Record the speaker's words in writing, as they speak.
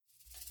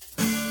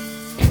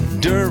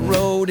dirt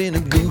road in a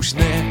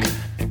gooseneck,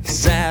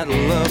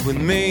 saddle up with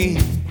me.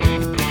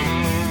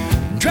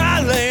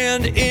 Dry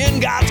land in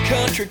God's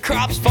country,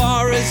 crops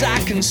far as I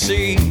can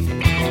see.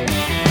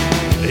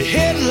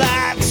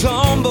 Headlights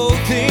on both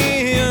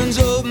ends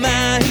of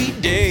my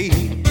day.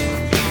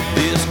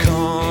 This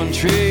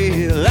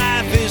country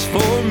life is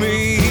for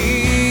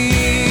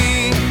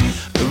me.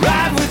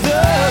 Ride with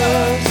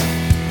us,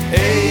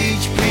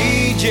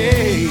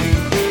 HPJ.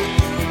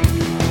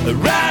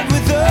 Ride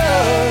with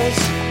us,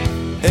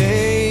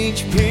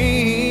 HPJ.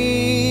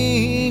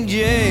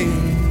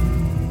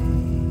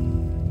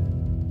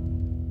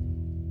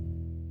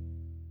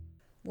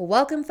 Well,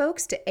 welcome,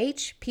 folks, to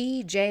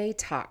HPJ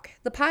Talk,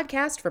 the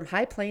podcast from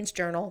High Plains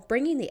Journal,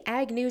 bringing the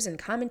ag news and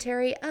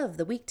commentary of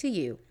the week to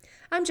you.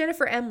 I'm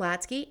Jennifer M.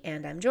 Latsky,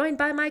 and I'm joined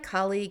by my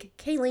colleague,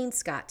 Kayleen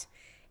Scott.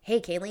 Hey,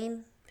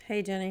 Kayleen.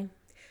 Hey, Jenny.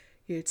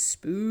 It's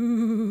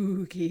spooky.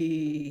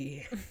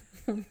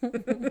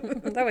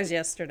 That was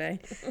yesterday.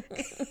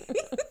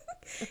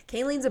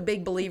 Kayleen's a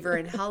big believer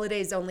in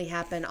holidays only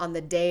happen on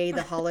the day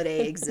the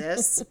holiday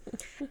exists.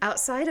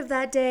 Outside of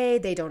that day,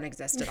 they don't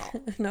exist at all.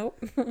 Nope.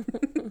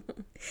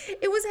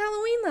 It was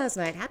Halloween last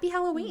night. Happy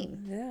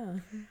Halloween. Yeah.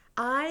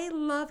 I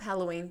love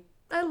Halloween.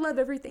 I love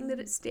everything that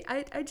it's.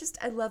 I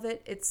love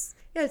it. It's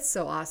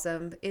so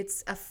awesome.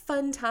 It's a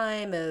fun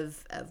time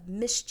of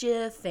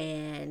mischief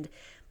and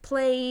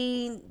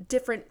playing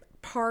different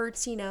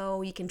parts. You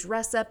know, you can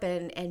dress up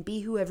and be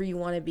whoever you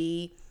want to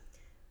be.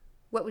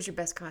 What was your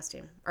best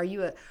costume? Are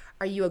you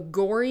a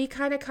gory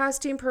kind of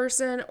costume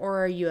person,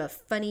 or are you a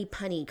funny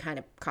punny kind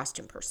of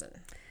costume person?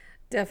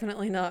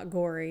 Definitely not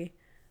gory.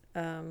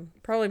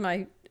 Probably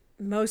my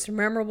most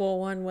memorable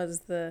one was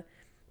the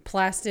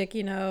plastic,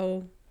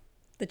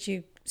 that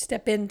you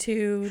step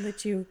into,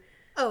 that you...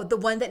 Oh, the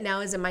one that now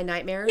is in my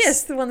nightmares?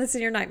 Yes, the one that's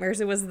in your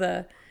nightmares. It was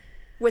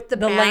with the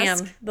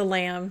mask? The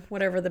lamb,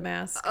 whatever the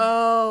mask.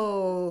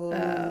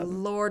 Oh,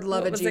 Lord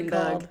love a June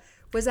bug.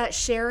 Was that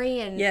Sherry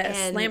and... Yes,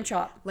 and Lamb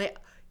Chop.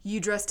 You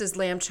dressed as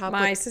Lamb Chop?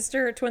 My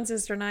twin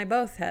sister and I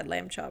both had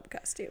Lamb Chop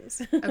costumes.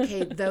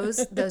 Okay,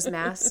 those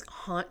masks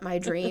haunt my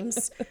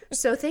dreams.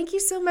 So thank you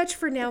so much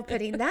for now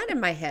putting that in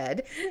my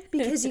head,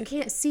 because you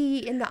can't see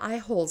in the eye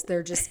holes.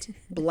 They're just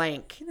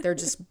blank. They're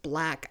just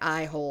black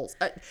eye holes.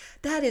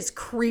 That is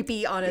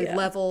creepy on a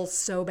level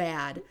so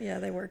bad. Yeah,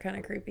 they were kind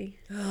of creepy.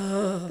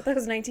 That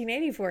was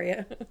 1980 for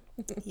you.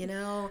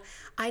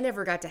 I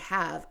never got to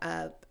have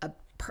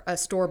a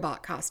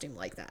store-bought costume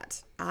like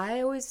that.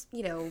 I always,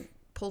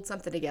 pulled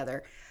something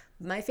together.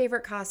 My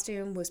favorite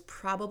costume was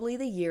probably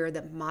the year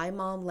that my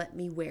mom let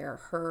me wear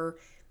her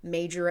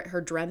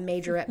drum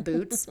majorette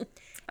boots.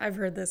 I've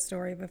heard this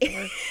story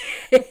before.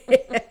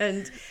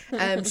 And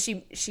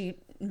she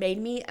made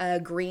me a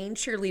green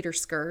cheerleader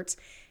skirt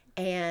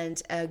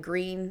and a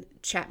green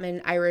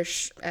Chapman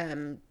Irish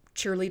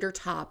cheerleader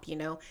top,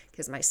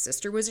 because my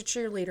sister was a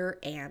cheerleader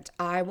and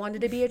I wanted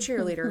to be a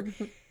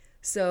cheerleader.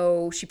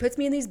 So she puts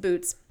me in these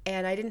boots,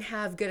 and I didn't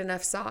have good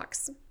enough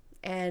socks.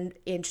 And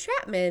in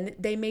Chapman,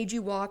 they made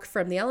you walk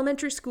from the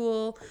elementary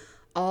school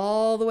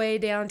all the way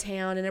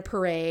downtown in a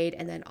parade,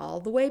 and then all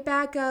the way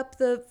back up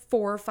the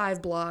 4 or 5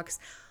 blocks,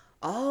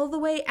 all the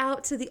way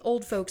out to the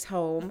old folks'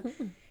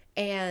 home.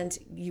 And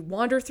you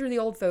wander through the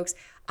old folks.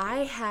 I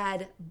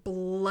had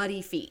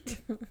bloody feet.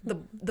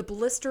 The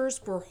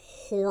blisters were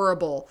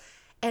horrible.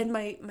 And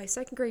my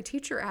second grade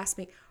teacher asked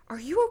me, "Are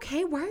you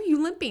okay? Why are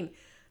you limping?"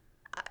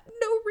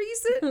 No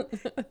reason.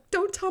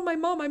 Don't tell my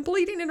mom I'm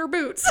bleeding in her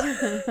boots.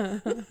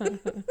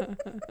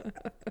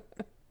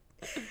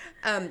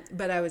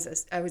 But I was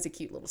a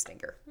cute little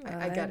stinker.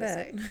 I gotta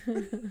say.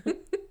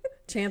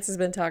 Chance has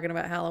been talking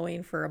about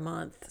Halloween for a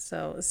month,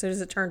 so as soon as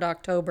it turned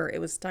October,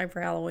 it was time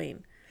for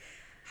Halloween.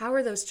 How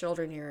are those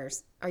children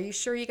yours? Are you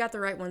sure you got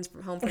the right ones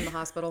home from the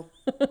hospital?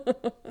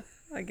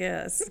 I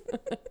guess.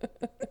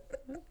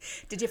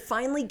 Did you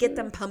finally get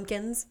them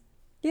pumpkins?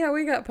 Yeah,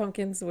 we got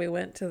pumpkins. We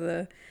went to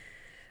the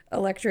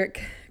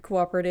electric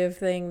cooperative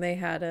thing. They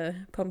had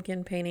a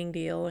pumpkin painting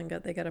deal, and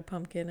they got a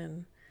pumpkin,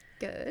 and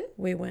good.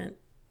 We went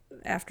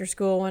after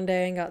school one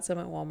day and got some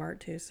at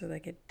Walmart too, so they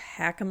could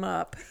hack them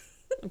up.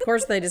 Of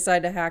course, they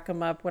decide to hack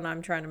them up when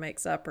I'm trying to make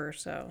supper.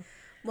 So,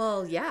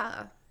 well,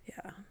 yeah.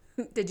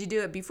 Did you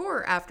do it before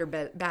or after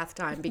bath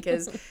time?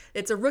 Because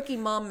it's a rookie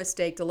mom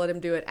mistake to let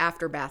him do it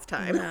after bath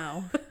time.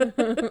 No.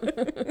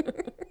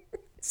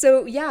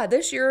 So, yeah,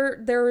 this year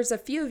there was a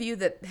few of you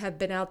that have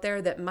been out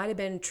there that might have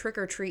been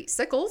trick-or-treat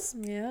sickles.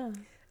 Yeah.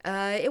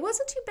 It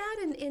wasn't too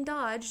bad in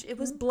Dodge. It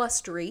was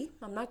blustery.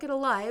 I'm not going to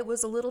lie. It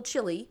was a little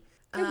chilly.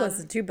 It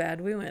wasn't too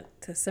bad. We went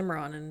to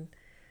Cimarron, and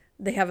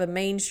they have a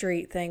Main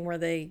Street thing where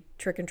they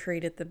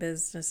trick-and-treat at the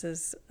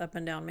businesses up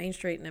and down Main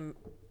Street. And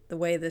the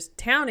way this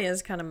town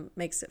is kind of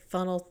makes it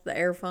the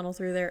air funnel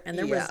through there. And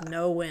there was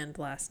no wind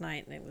last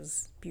night, and it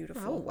was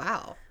beautiful. Oh,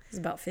 wow. It was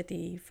about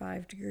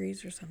 55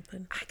 degrees or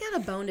something. I got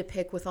a bone to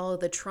pick with all of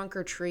the trunk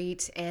or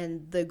treat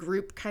and the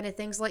group kind of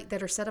things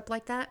that are set up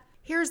like that.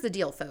 Here's the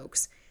deal,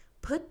 folks.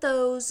 Put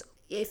those,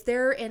 if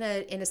they're in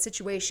a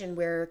situation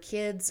where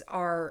kids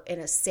are in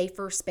a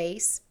safer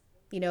space,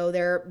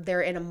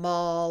 they're in a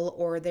mall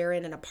or they're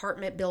in an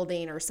apartment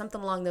building or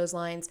something along those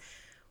lines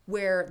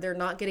where they're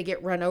not going to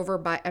get run over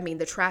by,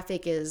 the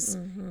traffic is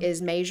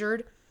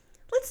measured.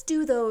 Let's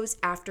do those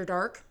after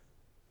dark,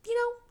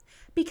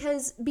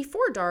 because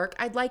before dark,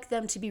 I'd like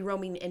them to be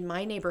roaming in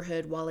my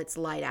neighborhood while it's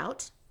light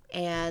out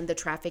and the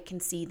traffic can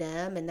see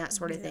them and that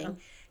sort of thing.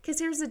 Because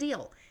here's the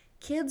deal.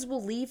 Kids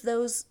will leave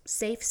those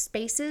safe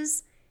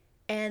spaces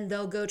and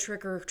they'll go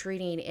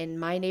trick-or-treating in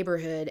my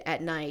neighborhood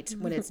at night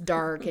when it's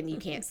dark and you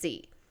can't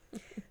see.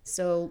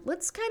 So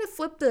let's kind of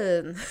flip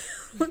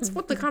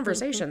the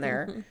conversation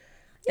there.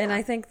 And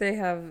I think they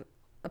have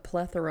a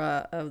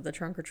plethora of the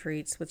trunk or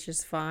treats, which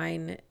is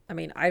fine.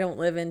 I don't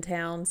live in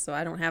town, so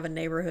I don't have a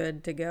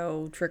neighborhood to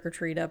go trick or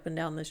treat up and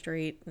down the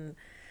street. And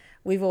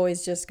we've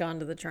always just gone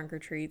to the trunk or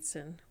treats.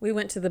 And we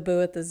went to the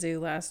Boo at the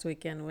zoo last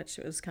weekend, which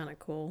was kind of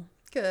cool.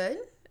 Good.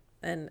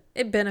 And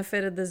it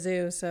benefited the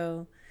zoo,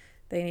 so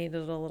they needed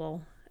a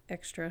little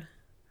extra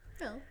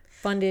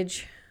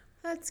fundage.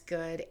 That's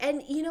good.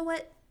 And you know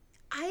what?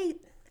 I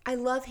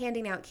love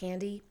handing out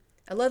candy.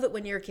 I love it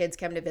when your kids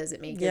come to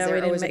visit me because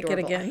they're always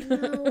adorable. It again. I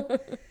know.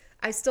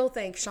 I still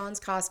think Sean's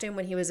costume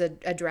when he was a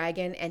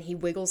dragon and he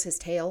wiggles his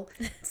tail.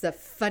 It's the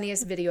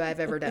funniest video I've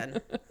ever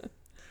done.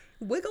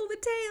 Wiggle the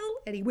tail,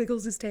 and he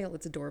wiggles his tail.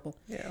 It's adorable.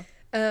 Yeah.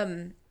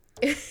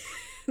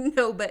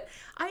 No, but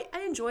I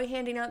enjoy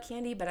handing out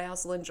candy, but I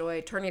also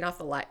enjoy turning off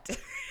the light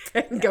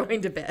and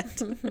going to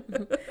bed.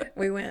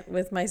 We went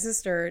with my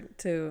sister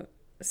to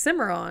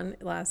Cimarron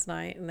last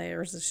night, and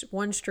there's this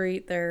one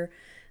street there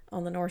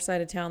on the north side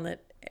of town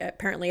that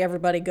apparently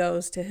everybody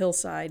goes to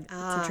Hillside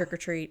to trick or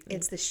treat.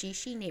 It's the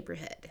Shishi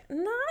neighborhood.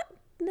 Not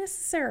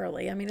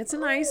necessarily. It's a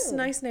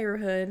nice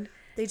neighborhood.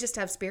 They just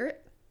have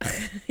spirit?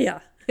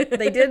 Yeah.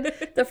 They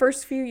did the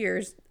first few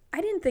years. I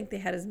didn't think they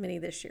had as many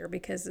this year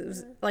because it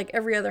was like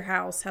every other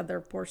house had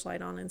their porch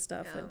light on and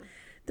stuff. And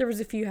there was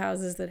a few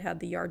houses that had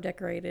the yard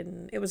decorated,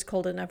 and it was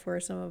cold enough where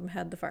some of them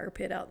had the fire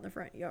pit out in the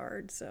front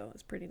yard. So it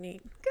was pretty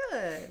neat.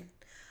 Good.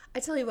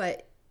 I tell you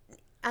what,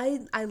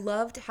 I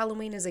loved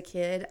Halloween as a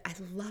kid. I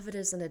love it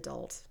as an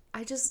adult.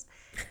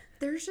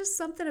 There's just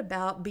something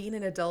about being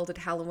an adult at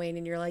Halloween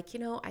and you're like,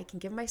 I can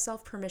give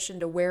myself permission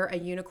to wear a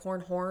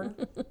unicorn horn.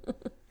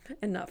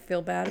 And not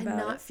feel bad about it.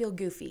 And not feel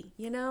goofy.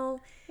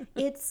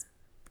 It's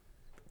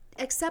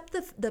accept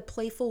the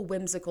playful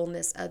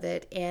whimsicalness of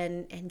it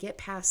and get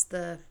past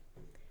the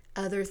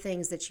other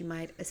things that you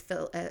might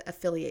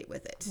affiliate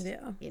with it.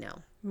 Yeah.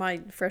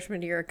 My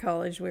freshman year of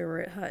college, we were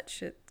at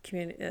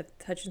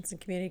Hutchinson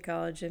Community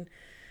College, and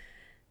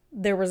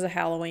there was a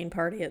Halloween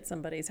party at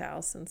somebody's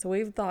house. And so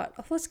we thought,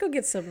 let's go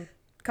get some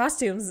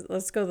costumes.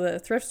 Let's go to the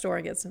thrift store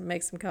and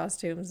make some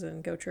costumes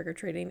and go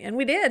trick-or-treating. And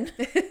we did.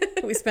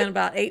 We spent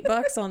about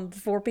 $8 on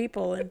 4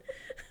 people and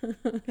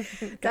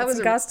got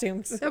some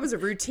costumes. That was a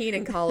routine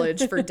in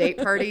college for date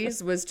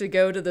parties, was to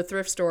go to the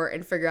thrift store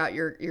and figure out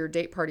your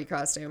date party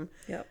costume.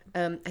 Yep.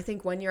 I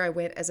think one year I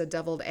went as a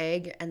deviled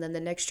egg, and then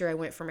the next year I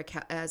went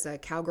as a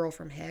cowgirl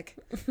from Heck.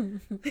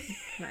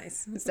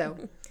 Nice.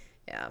 So,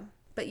 yeah.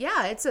 But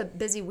yeah, it's a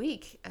busy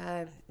week.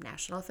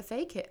 National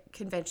FFA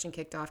convention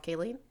kicked off,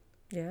 Kayleen.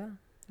 Yeah.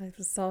 I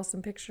just saw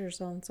some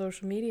pictures on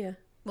social media.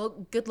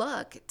 Well, good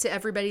luck to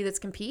everybody that's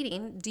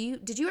competing.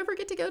 Did you ever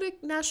get to go to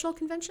national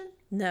convention?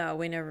 No,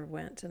 we never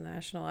went to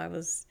national. I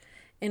was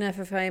in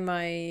FFA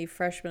my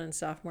freshman and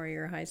sophomore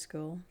year of high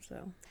school.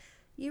 So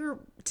you were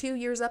 2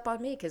 years up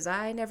on me because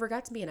I never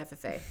got to be in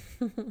FFA.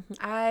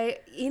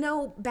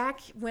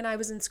 Back when I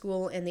was in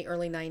school in the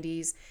early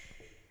 90s,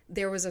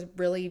 there was a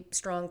really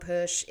strong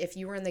push. If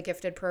you were in the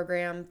gifted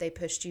program, they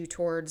pushed you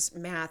towards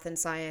math and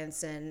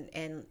science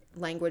and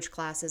language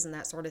classes and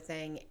that sort of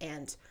thing,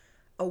 and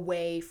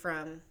away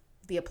from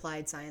the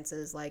applied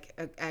sciences like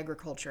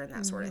agriculture and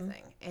that sort of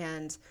thing.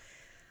 And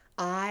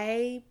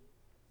I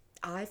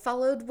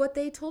followed what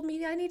they told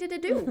me I needed to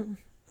do.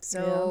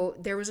 So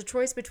there was a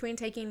choice between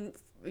taking,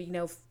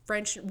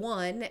 French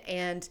 1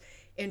 and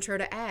Intro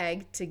to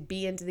Ag to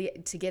get into the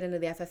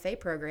FFA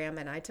program,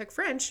 and I took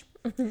French.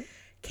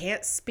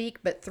 Can't speak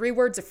but 3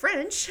 words of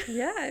French.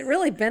 Yeah, it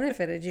really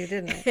benefited you,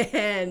 didn't it?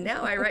 And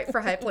now I write for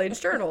High Plains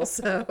Journal.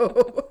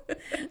 So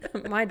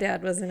my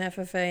dad was an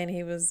FFA, and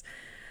he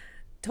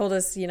told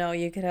us, you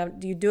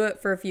do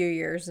it for a few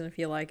years, and if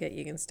you like it,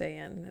 you can stay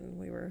in.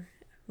 And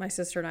my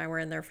sister and I were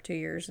in there for 2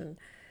 years, and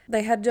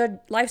they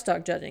had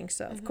livestock judging.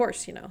 So of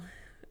course,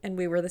 and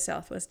we were the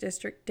Southwest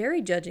District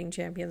dairy judging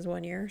champions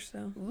 1 year.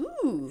 So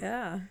ooh,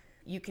 yeah,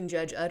 you can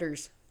judge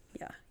udders.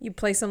 Yeah, you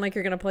place them like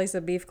you're going to place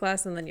a beef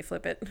class, and then you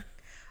flip it.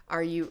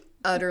 Are you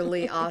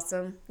utterly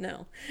awesome?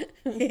 No.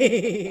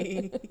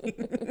 It's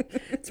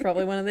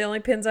probably one of the only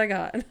pins I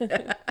got.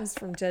 It's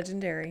from Judge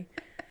and Dairy.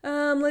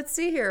 Let's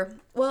see here.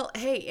 Well,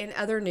 hey, in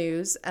other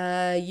news,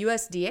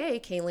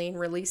 USDA, Kayleen,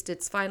 released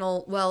its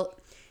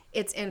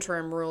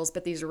interim rules,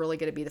 but these are really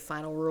going to be the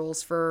final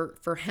rules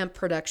for hemp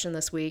production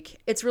this week.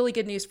 It's really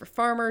good news for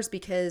farmers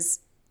because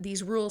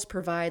these rules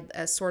provide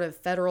a sort of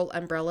federal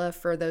umbrella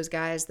for those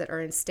guys that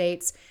are in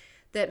states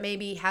that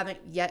maybe haven't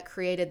yet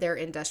created their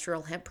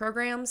industrial hemp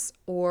programs,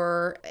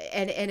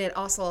 and it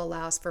also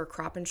allows for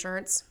crop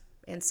insurance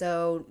And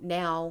so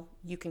now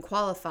you can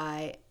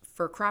qualify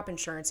for crop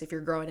insurance if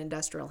you're growing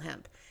industrial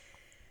hemp.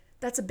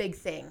 That's a big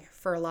thing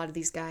for a lot of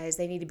these guys.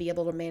 They need to be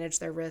able to manage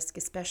their risk,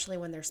 especially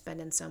when they're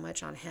spending so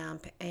much on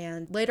hemp.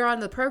 And later on in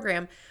the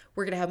program,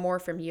 we're going to have more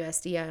from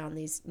USDA on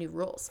these new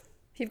rules.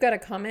 If you've got a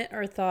comment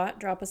or thought,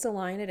 drop us a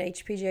line at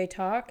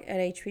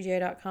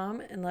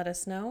hpjtalk@hpj.com and let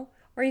us know.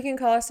 Or you can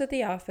call us at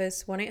the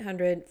office,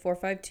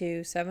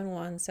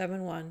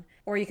 1-800-452-7171.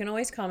 Or you can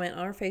always comment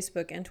on our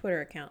Facebook and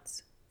Twitter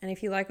accounts. And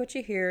if you like what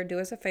you hear, do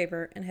us a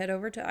favor and head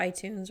over to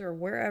iTunes or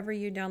wherever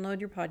you download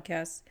your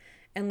podcasts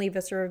and leave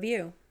us a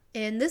review.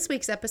 In this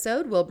week's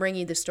episode, we'll bring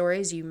you the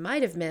stories you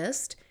might have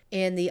missed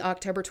in the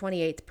October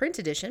 28th print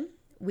edition.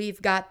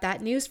 We've got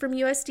that news from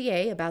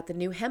USDA about the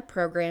new hemp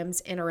program's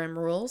interim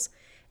rules,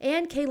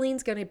 and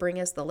Kayleen's going to bring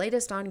us the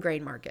latest on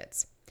grain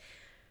markets.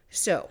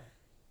 So,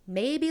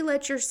 maybe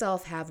let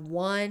yourself have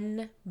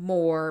one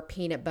more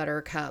peanut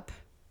butter cup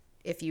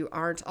if you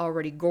aren't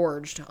already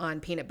gorged on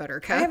peanut butter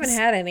cups. I haven't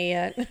had any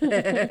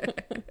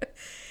yet.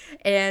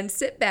 And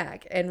sit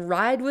back and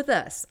ride with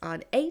us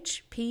on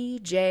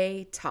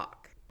HPJ Talk.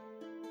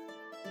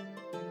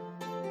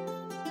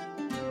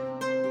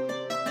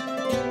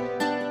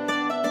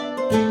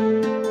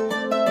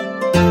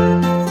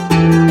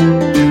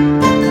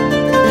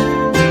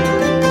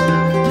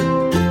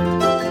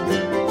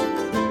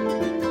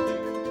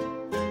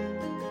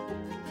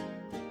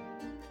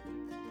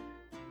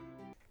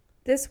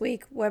 This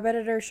week, web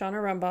editor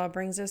Shauna Rumbaugh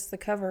brings us the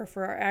cover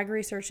for our Ag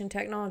Research and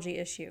Technology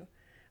issue,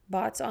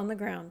 Bots on the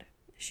Ground.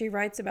 She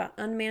writes about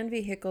unmanned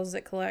vehicles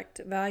that collect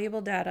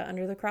valuable data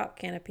under the crop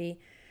canopy,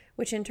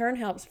 which in turn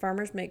helps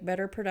farmers make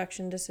better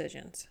production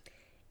decisions.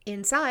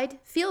 Inside,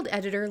 field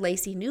editor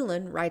Lacey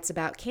Newland writes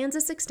about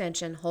Kansas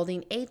Extension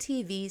holding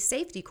ATV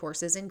safety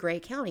courses in Gray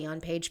County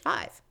on page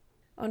 5.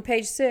 On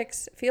page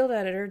 6, field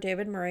editor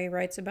David Murray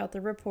writes about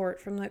the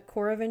report from the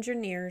Corps of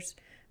Engineers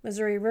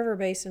Missouri River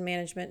Basin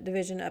Management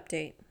Division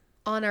update.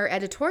 On our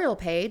editorial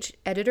page,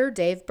 editor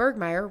Dave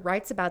Bergmeyer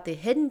writes about the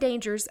hidden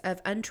dangers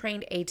of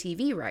untrained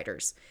ATV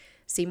riders.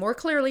 Seymour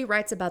Clearly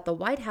writes about the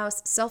White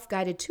House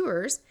self-guided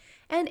tours,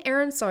 and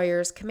Aaron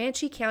Sawyers,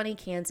 Comanche County,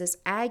 Kansas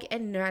Ag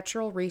and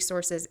Natural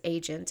Resources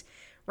agent,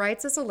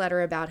 writes us a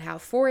letter about how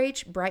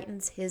 4-H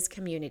brightens his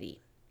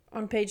community.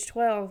 On page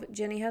 12,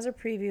 Jenny has a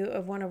preview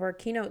of one of our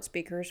keynote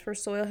speakers for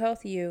Soil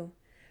Health U,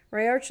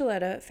 Ray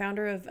Archuleta,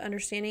 founder of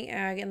Understanding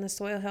Ag and the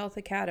Soil Health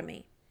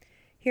Academy.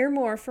 Hear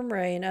more from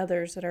Ray and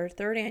others at our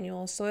 3rd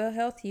annual Soil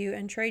Health U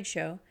and Trade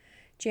Show,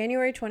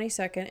 January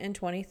 22nd and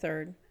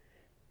 23rd.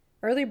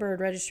 Early bird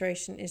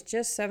registration is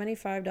just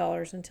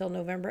 $75 until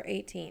November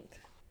 18th.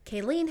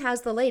 Kayleen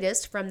has the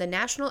latest from the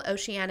National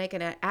Oceanic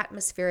and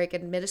Atmospheric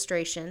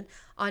Administration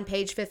on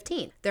page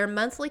 15. Their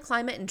monthly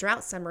climate and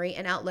drought summary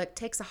and outlook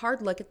takes a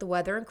hard look at the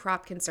weather and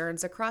crop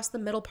concerns across the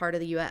middle part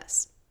of the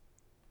U.S.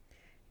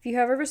 If you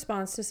have a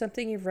response to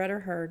something you've read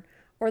or heard,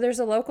 or there's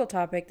a local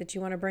topic that you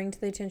want to bring to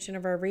the attention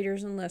of our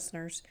readers and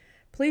listeners,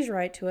 please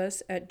write to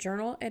us at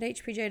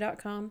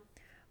journal@hpj.com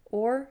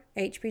or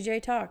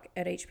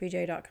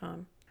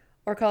hpjtalk@hpj.com.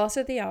 Or call us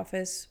at the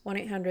office,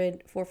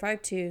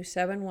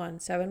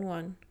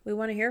 1-800-452-7171. We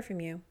want to hear from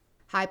you.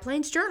 High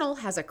Plains Journal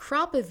has a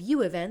crop of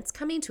U events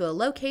coming to a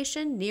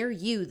location near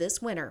you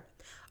this winter.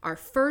 Our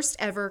first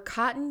ever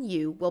Cotton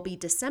U will be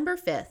December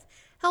 5th,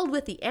 held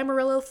with the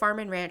Amarillo Farm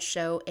and Ranch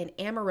Show in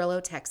Amarillo,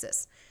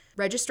 Texas.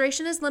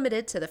 Registration is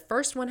limited to the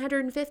first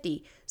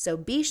 150, so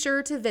be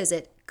sure to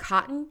visit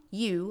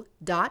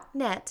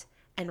cottonu.net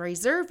and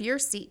reserve your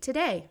seat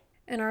today.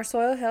 And our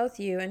Soil Health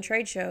U and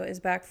Trade Show is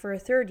back for a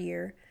 3rd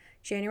year,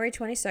 January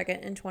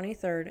 22nd and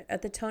 23rd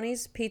at the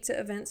Tony's Pizza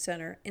Event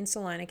Center in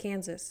Salina,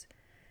 Kansas.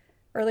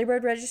 Early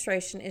bird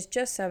registration is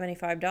just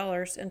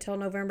 $75 until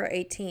November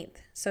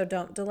 18th, so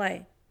don't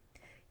delay.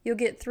 You'll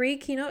get 3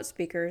 keynote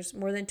speakers,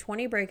 more than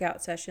 20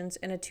 breakout sessions,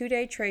 and a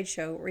 2-day trade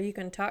show where you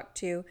can talk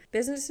to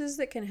businesses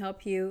that can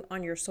help you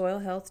on your soil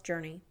health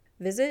journey.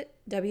 Visit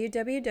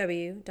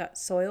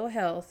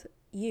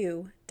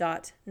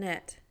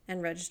www.soilhealthu.net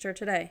and register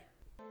today.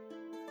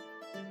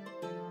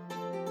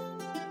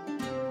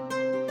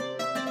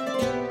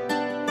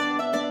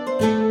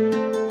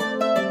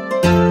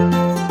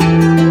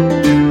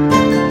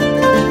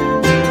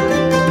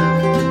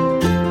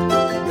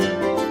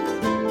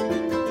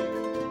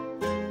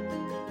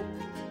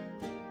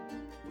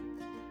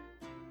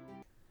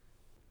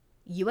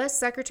 U.S.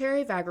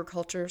 Secretary of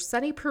Agriculture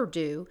Sonny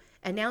Perdue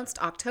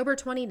announced October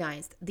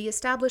 29th the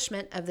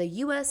establishment of the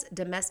U.S.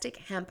 Domestic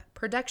Hemp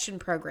Production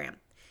Program.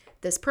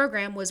 This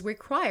program was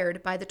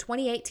required by the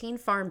 2018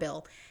 Farm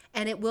Bill,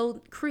 and it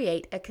will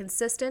create a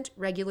consistent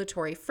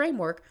regulatory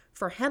framework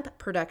for hemp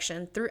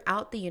production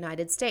throughout the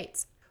United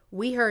States.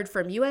 We heard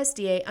from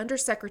USDA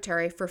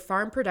Undersecretary for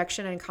Farm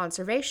Production and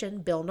Conservation,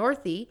 Bill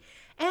Northey,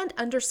 and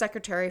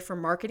Undersecretary for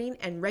Marketing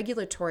and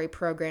Regulatory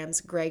Programs,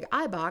 Greg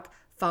Eibach,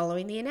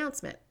 following the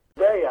announcement.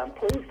 Today, I'm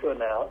pleased to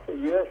announce that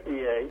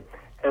USDA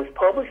has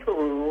published a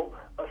rule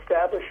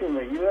establishing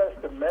the U.S.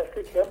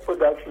 Domestic Hemp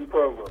Production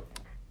Program.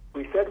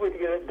 We said we'd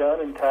get it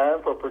done in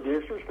time for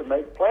producers to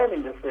make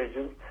planning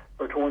decisions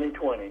for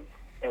 2020,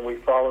 and we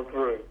followed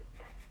through.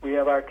 We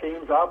have our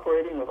teams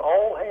operating with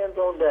all hands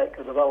on deck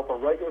to develop a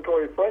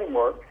regulatory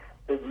framework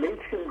that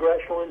meets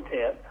congressional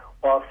intent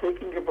while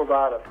seeking to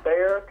provide a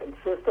fair,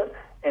 consistent,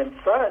 and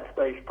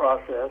science-based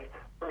process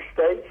for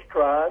states,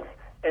 tribes,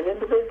 and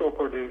individual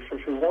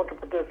producers who want to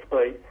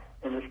participate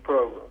in this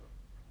program.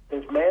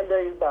 As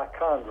mandated by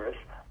Congress,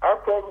 our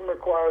program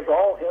requires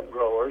all hemp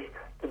growers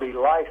to be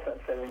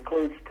licensed and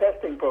includes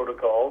testing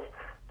protocols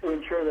to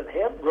ensure that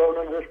hemp grown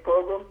under this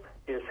program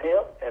is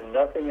hemp and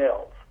nothing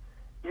else.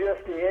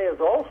 USDA has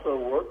also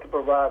worked to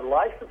provide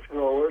licensed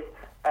growers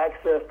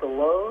access to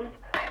loans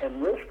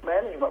and risk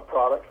management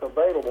products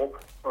available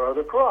for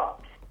other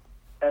crops.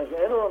 As an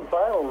interim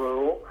final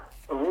rule,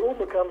 the rule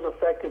becomes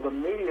effective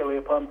immediately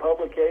upon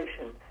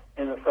publication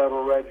in the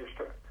Federal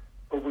Register.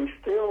 But we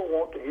still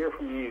want to hear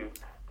from you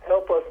to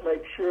help us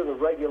make sure the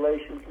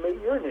regulations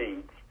meet your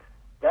needs.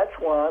 That's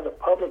why the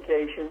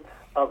publication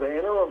of the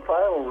interim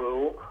final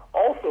rule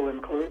also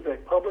includes a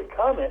public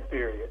comment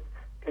period,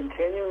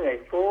 continuing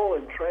a full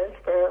and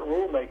transparent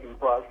rulemaking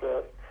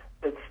process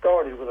that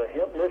started with a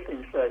hemp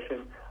listening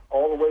session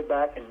all the way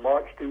back in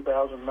March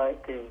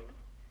 2019.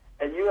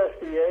 At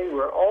USDA,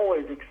 we're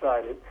always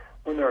excited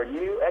when there are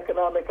new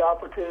economic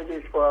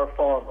opportunities for our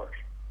farmers,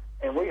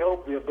 and we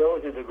hope the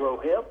ability to grow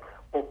hemp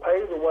will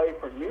pave the way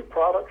for new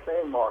products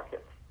and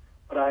markets.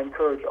 But I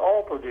encourage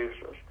all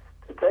producers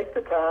to take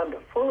the time to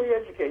fully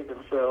educate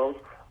themselves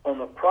on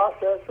the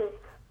processes,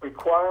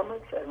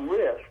 requirements, and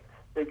risks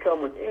that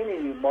come with any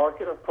new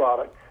market or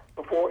product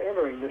before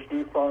entering this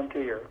new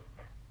frontier.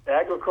 The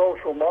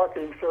Agricultural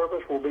Marketing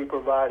Service will be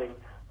providing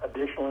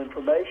additional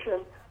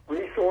information,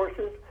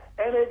 resources,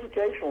 and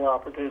educational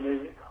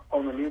opportunities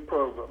on the new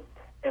program.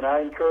 And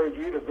I encourage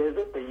you to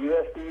visit the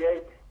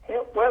USDA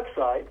hemp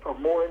website for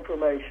more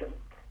information.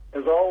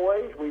 As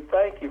always, we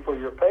thank you for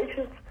your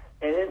patience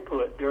and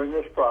input during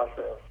this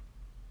process.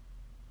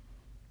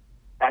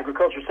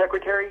 Agriculture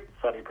Secretary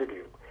Sonny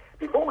Perdue.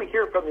 Before we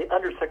hear from the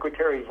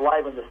undersecretaries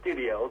live in the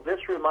studio, this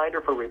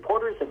reminder for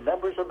reporters and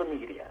members of the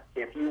media.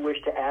 If you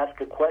wish to ask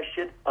a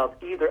question of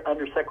either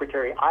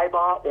Undersecretary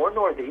Ibaugh or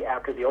Northey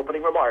after the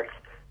opening remarks,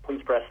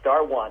 please press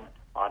star 1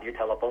 on your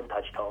telephone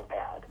touch-tone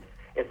pad.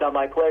 It's now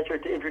my pleasure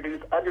to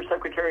introduce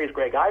Undersecretaries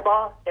Greg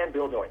Ibaugh and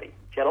Bill Northey.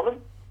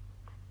 Gentlemen.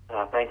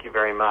 Thank you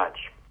very much.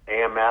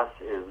 AMS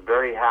is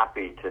very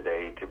happy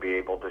today to be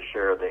able to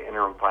share the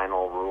interim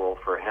final rule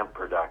for hemp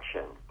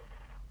production.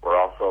 We're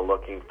also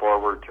looking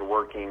forward to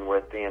working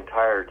with the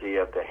entirety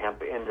of the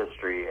hemp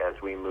industry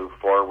as we move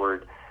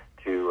forward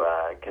to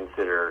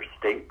consider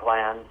state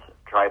plans,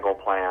 tribal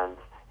plans,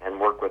 and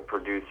work with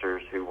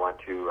producers who want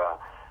to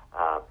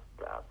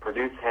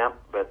produce hemp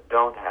but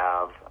don't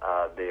have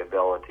the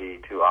ability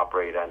to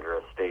operate under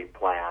a state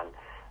plan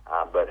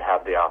but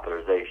have the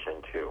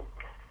authorization to.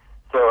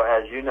 So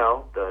as you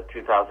know, the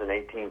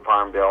 2018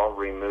 Farm Bill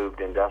removed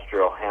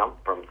industrial hemp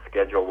from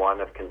Schedule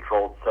 1 of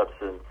Controlled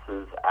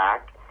Substances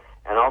Act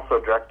and also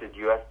directed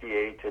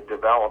USDA to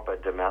develop a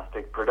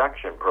domestic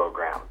production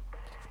program.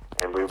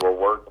 And we will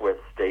work with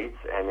states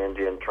and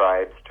Indian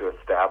tribes to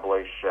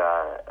establish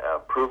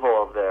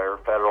approval of their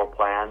federal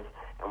plans,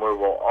 and we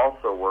will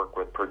also work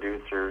with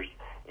producers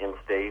in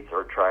states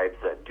or tribes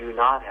that do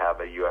not have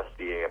a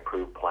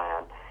USDA-approved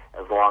plan,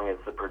 as long as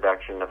the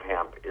production of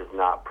hemp is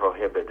not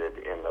prohibited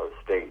in those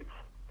states.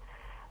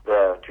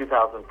 The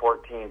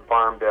 2014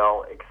 Farm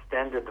Bill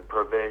extended the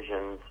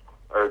provisions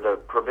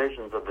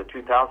of the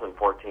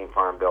 2014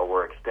 Farm Bill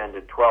were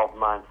extended 12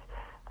 months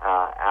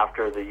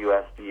after the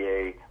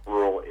USDA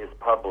rule is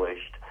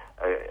published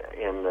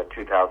in the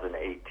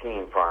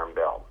 2018 Farm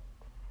Bill.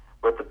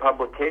 With the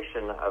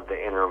publication of the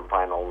interim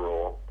final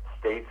rule,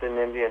 states and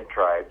Indian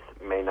tribes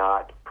may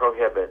not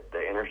prohibit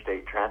the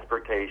interstate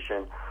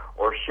transportation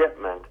or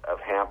shipment of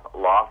hemp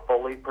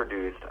lawfully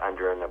produced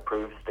under an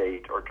approved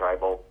state or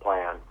tribal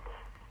plan,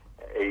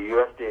 a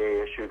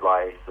USDA-issued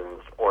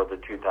license, or the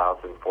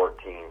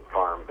 2014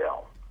 Farm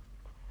Bill.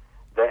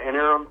 The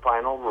interim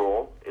final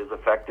rule is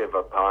effective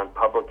upon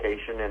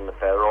publication in the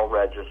Federal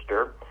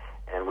Register,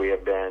 and we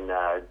have been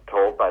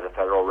told by the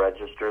Federal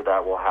Register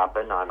that will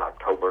happen on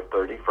October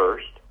 31st.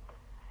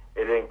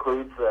 It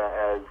includes,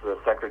 as the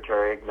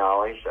Secretary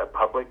acknowledged, a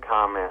public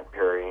comment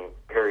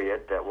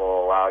period that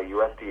will allow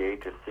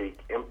USDA to seek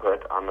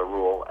input on the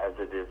rule as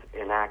it is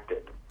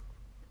enacted.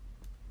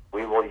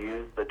 We will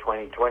use the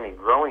 2020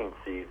 growing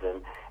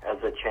season as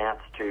a chance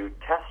to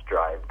test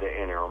drive the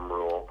interim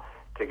rule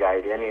to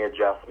guide any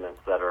adjustments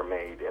that are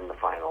made in the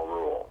final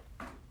rule.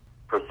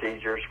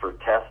 Procedures for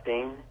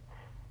testing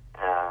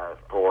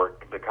for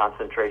the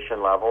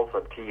concentration levels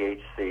of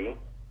THC,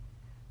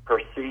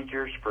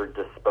 procedures for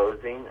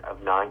disposing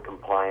of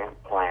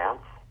non-compliant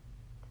plants,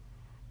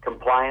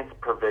 compliance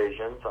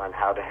provisions on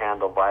how to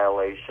handle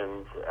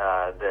violations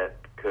that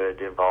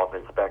could involve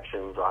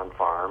inspections on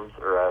farms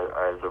or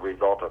as a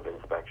result of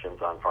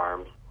inspections on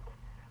farms,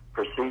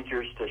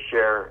 procedures to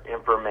share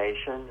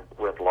information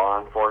with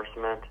law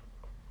enforcement,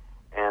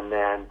 and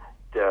then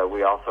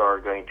we also are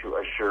going to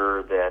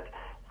assure that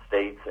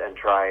states and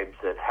tribes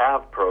that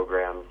have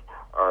programs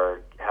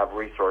have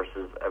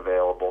resources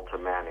available to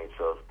manage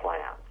those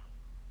plans.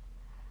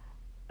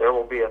 There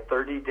will be a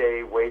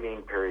 30-day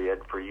waiting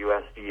period for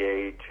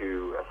USDA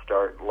to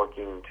start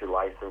looking to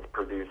license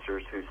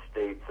producers whose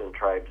states and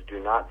tribes do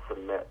not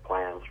submit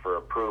plans for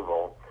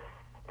approval.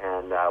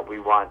 And we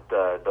want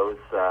those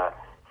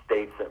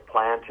states that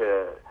plan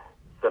to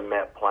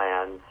submit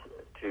plans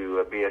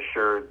to be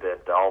assured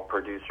that all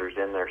producers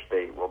in their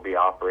state will be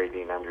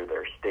operating under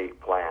their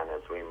state plan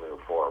as we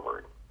move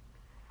forward.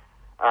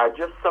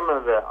 Just some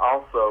of the,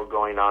 also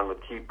going on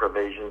with key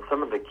provisions,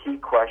 some of the key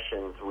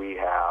questions we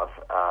have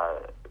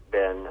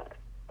been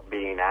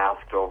being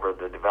asked over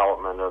the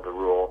development of the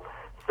rule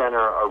center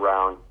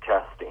around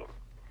testing.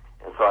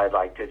 And so I'd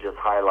like to just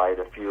highlight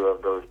a few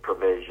of those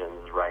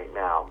provisions right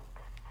now.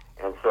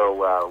 And so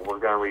we're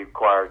going to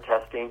require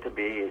testing to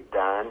be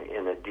done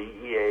in a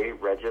DEA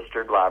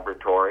registered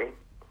laboratory.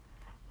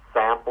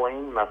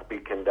 Sampling must be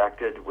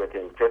conducted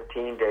within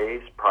 15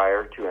 days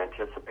prior to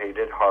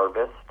anticipated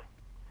harvest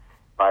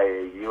by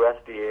a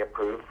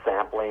USDA-approved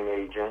sampling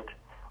agent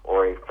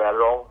or a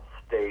federal,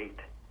 state,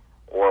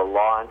 or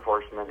law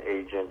enforcement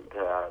agent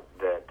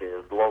that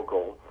is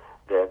local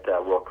that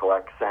will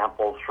collect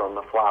samples from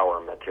the flower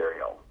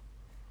material.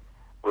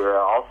 We're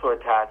also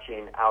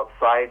attaching,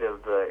 outside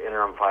of the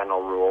interim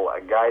final rule,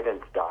 a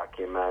guidance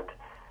document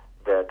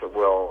that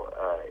will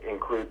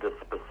include the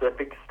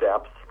specific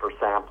steps for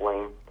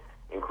sampling,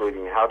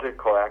 including how to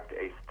collect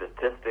a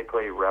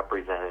statistically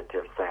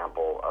representative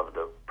sample of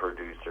the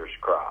producer's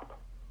crop.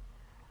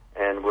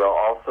 And we'll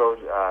also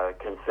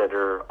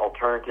consider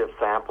alternative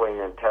sampling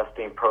and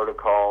testing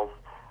protocols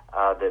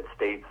that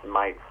states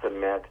might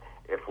submit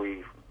if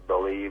we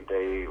believe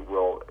they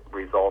will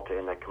result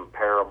in a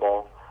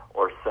comparable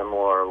or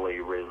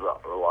similarly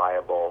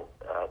reliable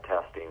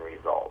testing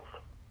results.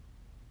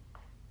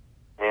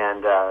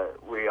 And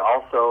we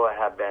also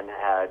have been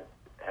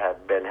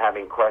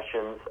having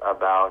questions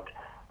about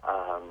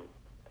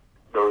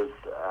those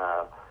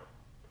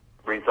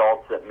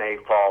results that may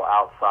fall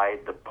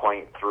outside the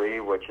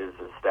 0.3, which is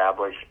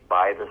established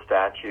by the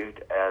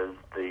statute as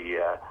the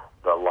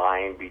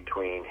line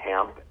between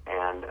hemp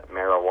and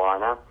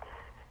marijuana.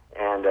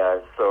 And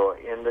so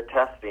in the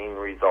testing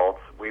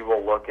results, we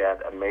will look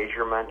at a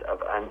measurement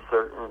of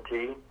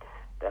uncertainty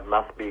that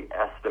must be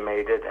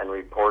estimated and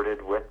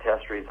reported with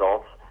test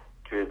results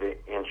to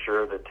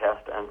ensure the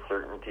test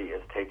uncertainty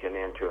is taken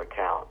into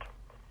account.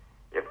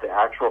 If the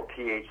actual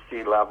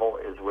THC level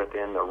is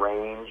within the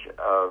range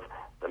of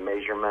the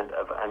measurement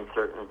of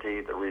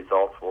uncertainty, the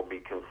results will be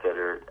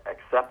considered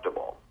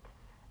acceptable.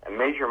 A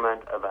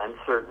measurement of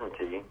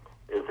uncertainty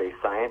is a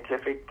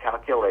scientific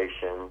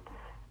calculation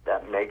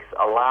that makes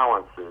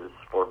allowances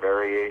for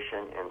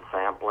variation in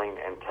sampling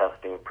and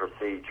testing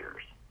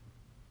procedures.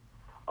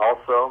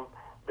 Also,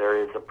 there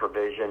is a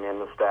provision in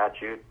the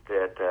statute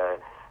that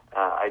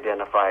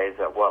identifies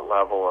at what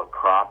level a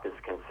crop is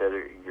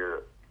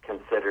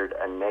considered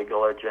a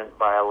negligent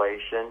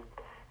violation,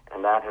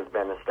 and that has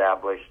been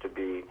established to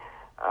be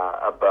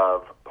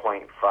above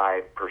 0.5%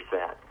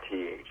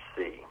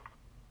 THC.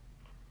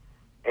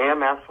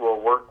 AMS will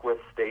work with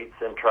states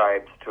and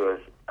tribes to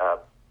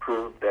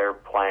approve their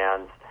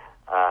plans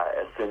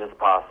as soon as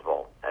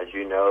possible. As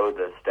you know,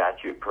 the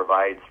statute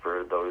provides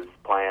for those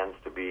plans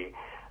to be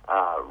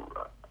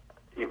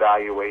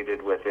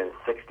evaluated within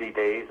 60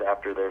 days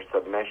after their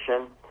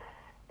submission,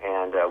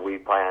 and we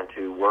plan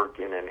to work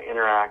in an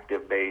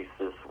interactive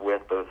basis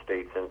with those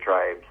states and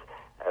tribes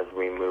as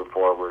we move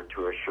forward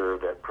to assure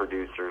that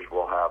producers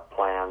will have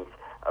plans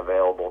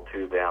available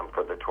to them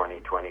for the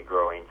 2020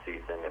 growing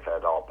season, if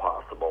at all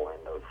possible,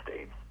 in those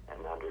states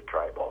and under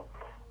tribal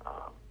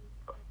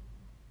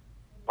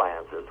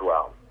plans as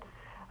well.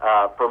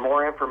 For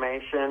more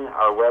information,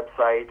 our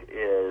website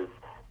is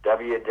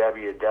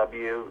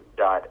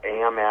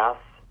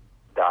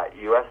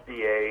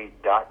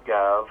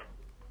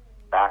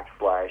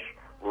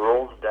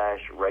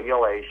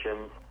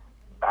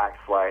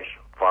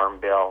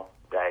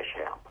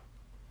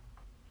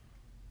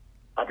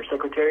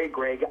Undersecretary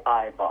Greg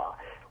Ibaugh.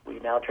 We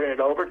now turn it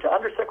over to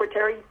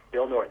Undersecretary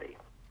Bill Northey.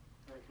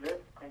 Very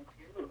good. Thank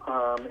you.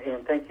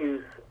 And thank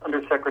you,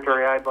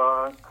 Undersecretary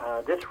Ibaugh.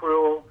 This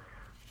rule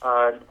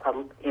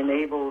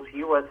enables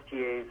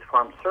USDA's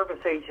Farm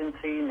Service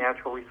Agency,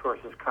 Natural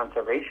Resources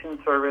Conservation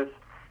Service,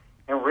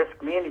 and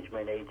Risk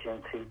Management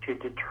Agency to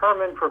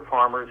determine for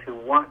farmers who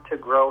want to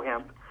grow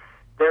hemp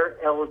their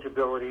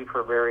eligibility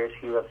for various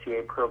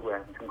USDA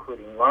programs,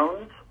 including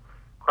loans,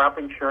 crop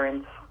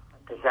insurance,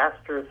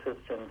 disaster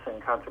assistance,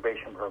 and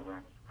conservation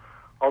programs.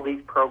 All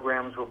these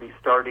programs will be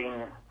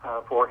starting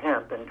for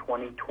hemp in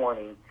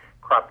 2020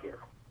 crop year.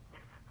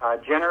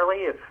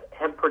 Generally, if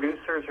hemp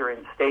producers are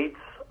in states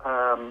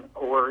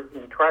or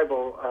in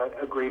tribal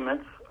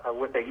agreements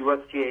with a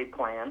USDA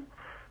plan,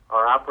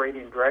 are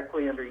operating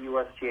directly under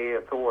USDA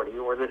authority,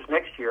 or this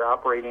next year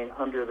operating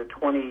under the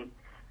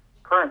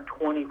current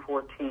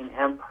 2014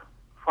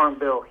 Farm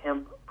Bill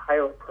hemp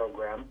pilot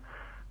program,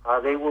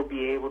 they will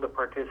be able to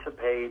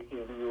participate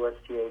in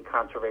USDA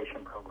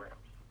conservation programs.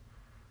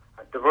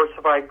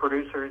 Diversified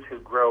producers who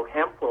grow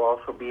hemp will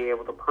also be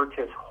able to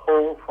purchase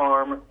whole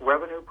farm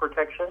revenue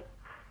protection,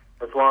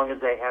 as long as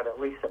they have at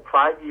least a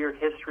 5-year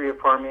history of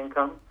farm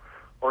income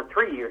or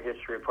 3-year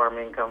history of farm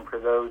income for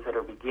those that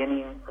are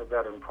beginning or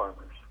veteran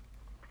farmers.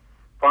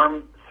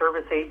 Farm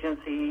Service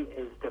Agency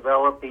is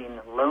developing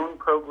loan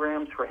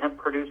programs for hemp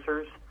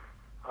producers,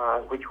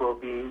 which will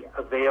be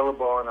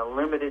available on a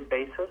limited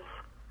basis.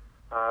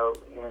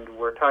 And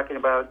we're talking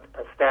about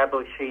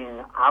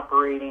establishing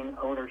operating,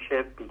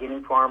 ownership,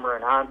 beginning farmer,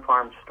 and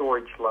on-farm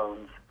storage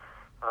loans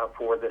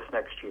for this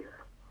next year.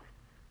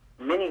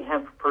 Many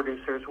hemp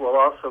producers will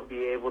also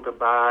be able to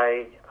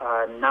buy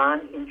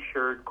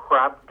non-insured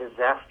crop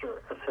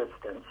disaster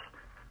assistance,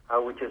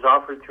 which is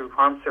offered through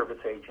Farm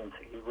Service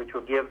Agency, which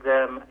will give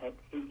them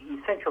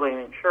essentially an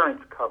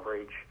insurance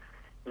coverage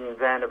in the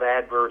event of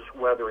adverse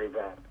weather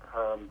event.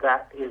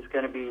 That is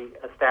going to be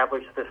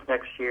established this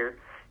next year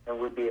and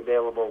would be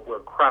available where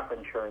crop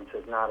insurance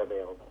is not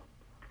available.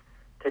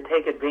 To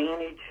take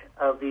advantage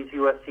of these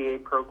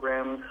USDA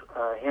programs,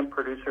 hemp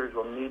producers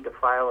will need to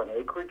file an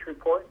acreage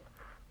report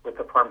with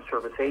the Farm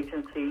Service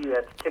Agency.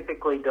 That's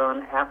typically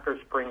done after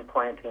spring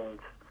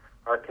plantings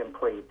are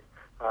complete.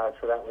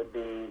 So that would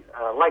be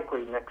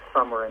likely next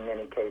summer in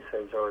many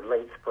cases, or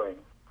late spring.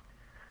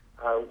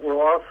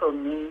 We'll also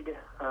need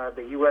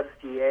the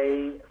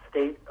USDA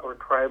state or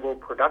tribal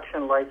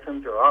production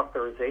license or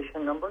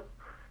authorization number,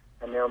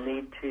 and they'll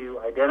need to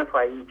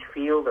identify each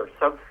field or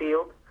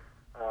subfield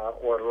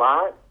or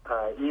lot,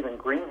 even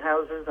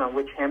greenhouses on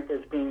which hemp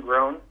is being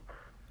grown.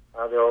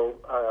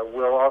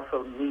 We'll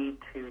also need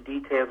to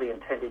detail the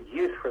intended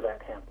use for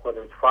that hemp,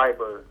 whether it's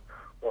fiber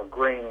or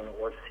grain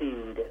or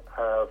seed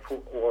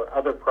or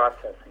other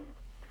processing.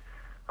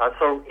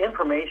 So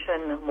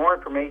more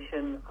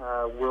information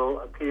will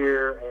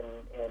appear and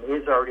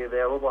is already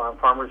available on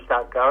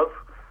farmers.gov,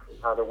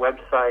 the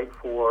website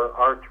for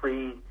our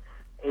 3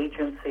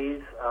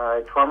 agencies.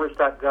 It's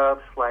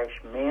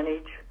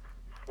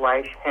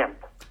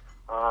farmers.gov/manage/hemp.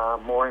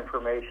 More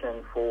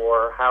information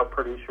for how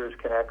producers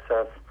can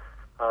access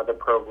the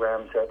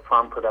programs at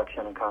Farm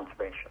Production and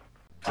Conservation.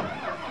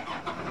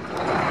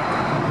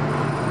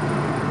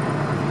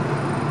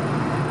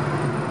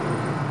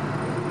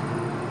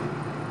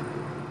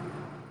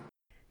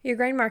 Your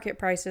grain market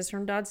prices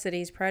from Dodge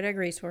City's Pride Ag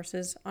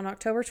Resources on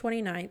October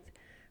 29th.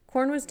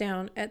 Corn was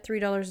down at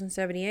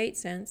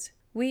 $3.78.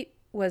 Wheat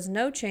was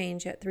no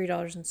change at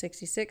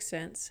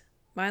 $3.66.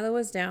 Milo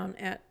was down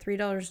at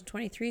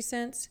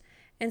 $3.23.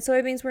 And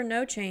soybeans were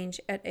no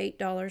change at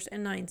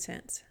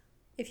 $8.09.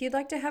 If you'd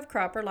like to have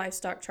crop or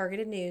livestock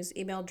targeted news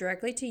emailed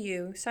directly to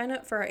you, sign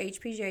up for our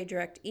HPJ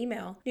Direct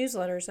email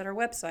newsletters at our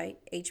website,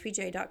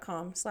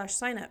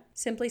 hpj.com/signup.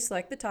 Simply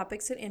select the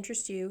topics that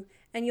interest you,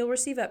 and you'll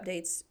receive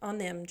updates on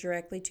them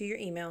directly to your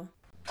email.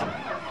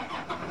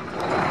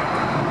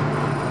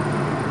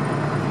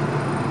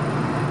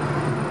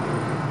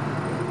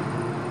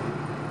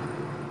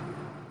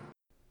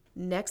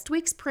 Next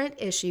week's print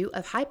issue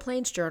of High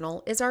Plains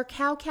Journal is our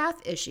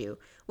cow-calf issue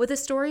with a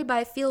story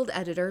by field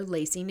editor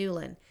Lacey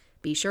Newland.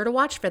 Be sure to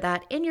watch for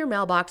that in your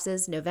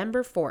mailboxes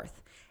November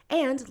 4th.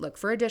 And look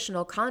for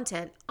additional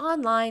content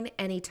online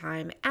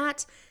anytime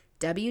at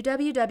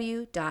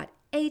www.hpj.com.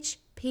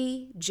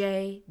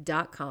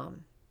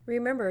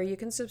 Remember, you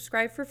can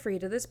subscribe for free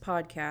to this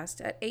podcast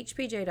at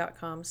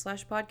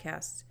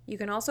hpj.com/podcasts. You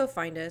can also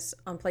find us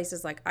on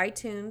places like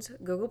iTunes,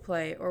 Google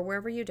Play, or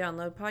wherever you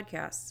download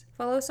podcasts.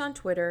 Follow us on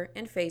Twitter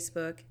and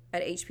Facebook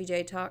at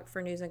HPJ Talk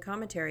for news and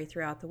commentary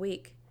throughout the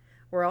week.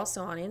 We're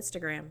also on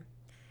Instagram.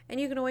 And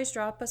you can always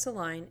drop us a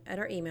line at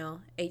our email,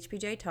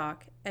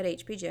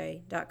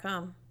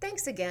 hpjtalk@hpj.com.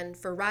 Thanks again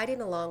for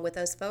riding along with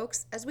us,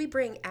 folks, as we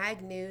bring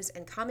ag news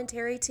and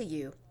commentary to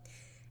you.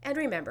 And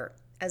remember,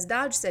 as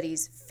Dodge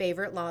City's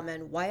favorite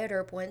lawman Wyatt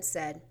Earp once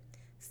said,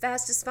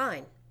 fast is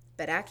fine,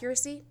 but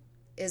accuracy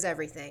is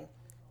everything.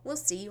 We'll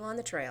see you on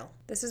the trail.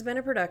 This has been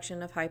a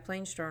production of High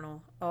Plains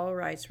Journal, all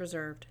rights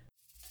reserved.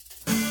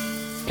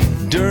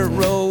 Dirt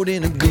road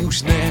in a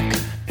gooseneck,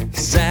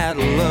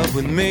 saddle up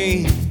with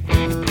me.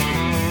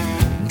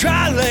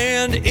 Dry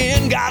land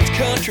in God's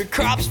country,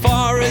 crops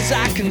far as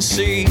I can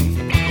see.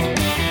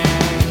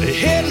 The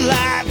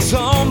headlights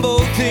on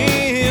both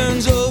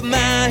ends of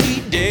my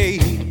heat day.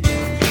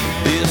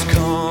 This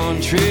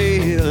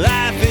country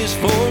life is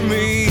for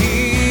me.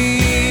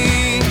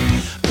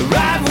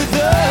 Ride with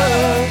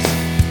us,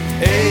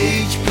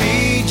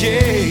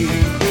 HPJ.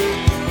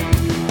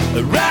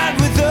 Ride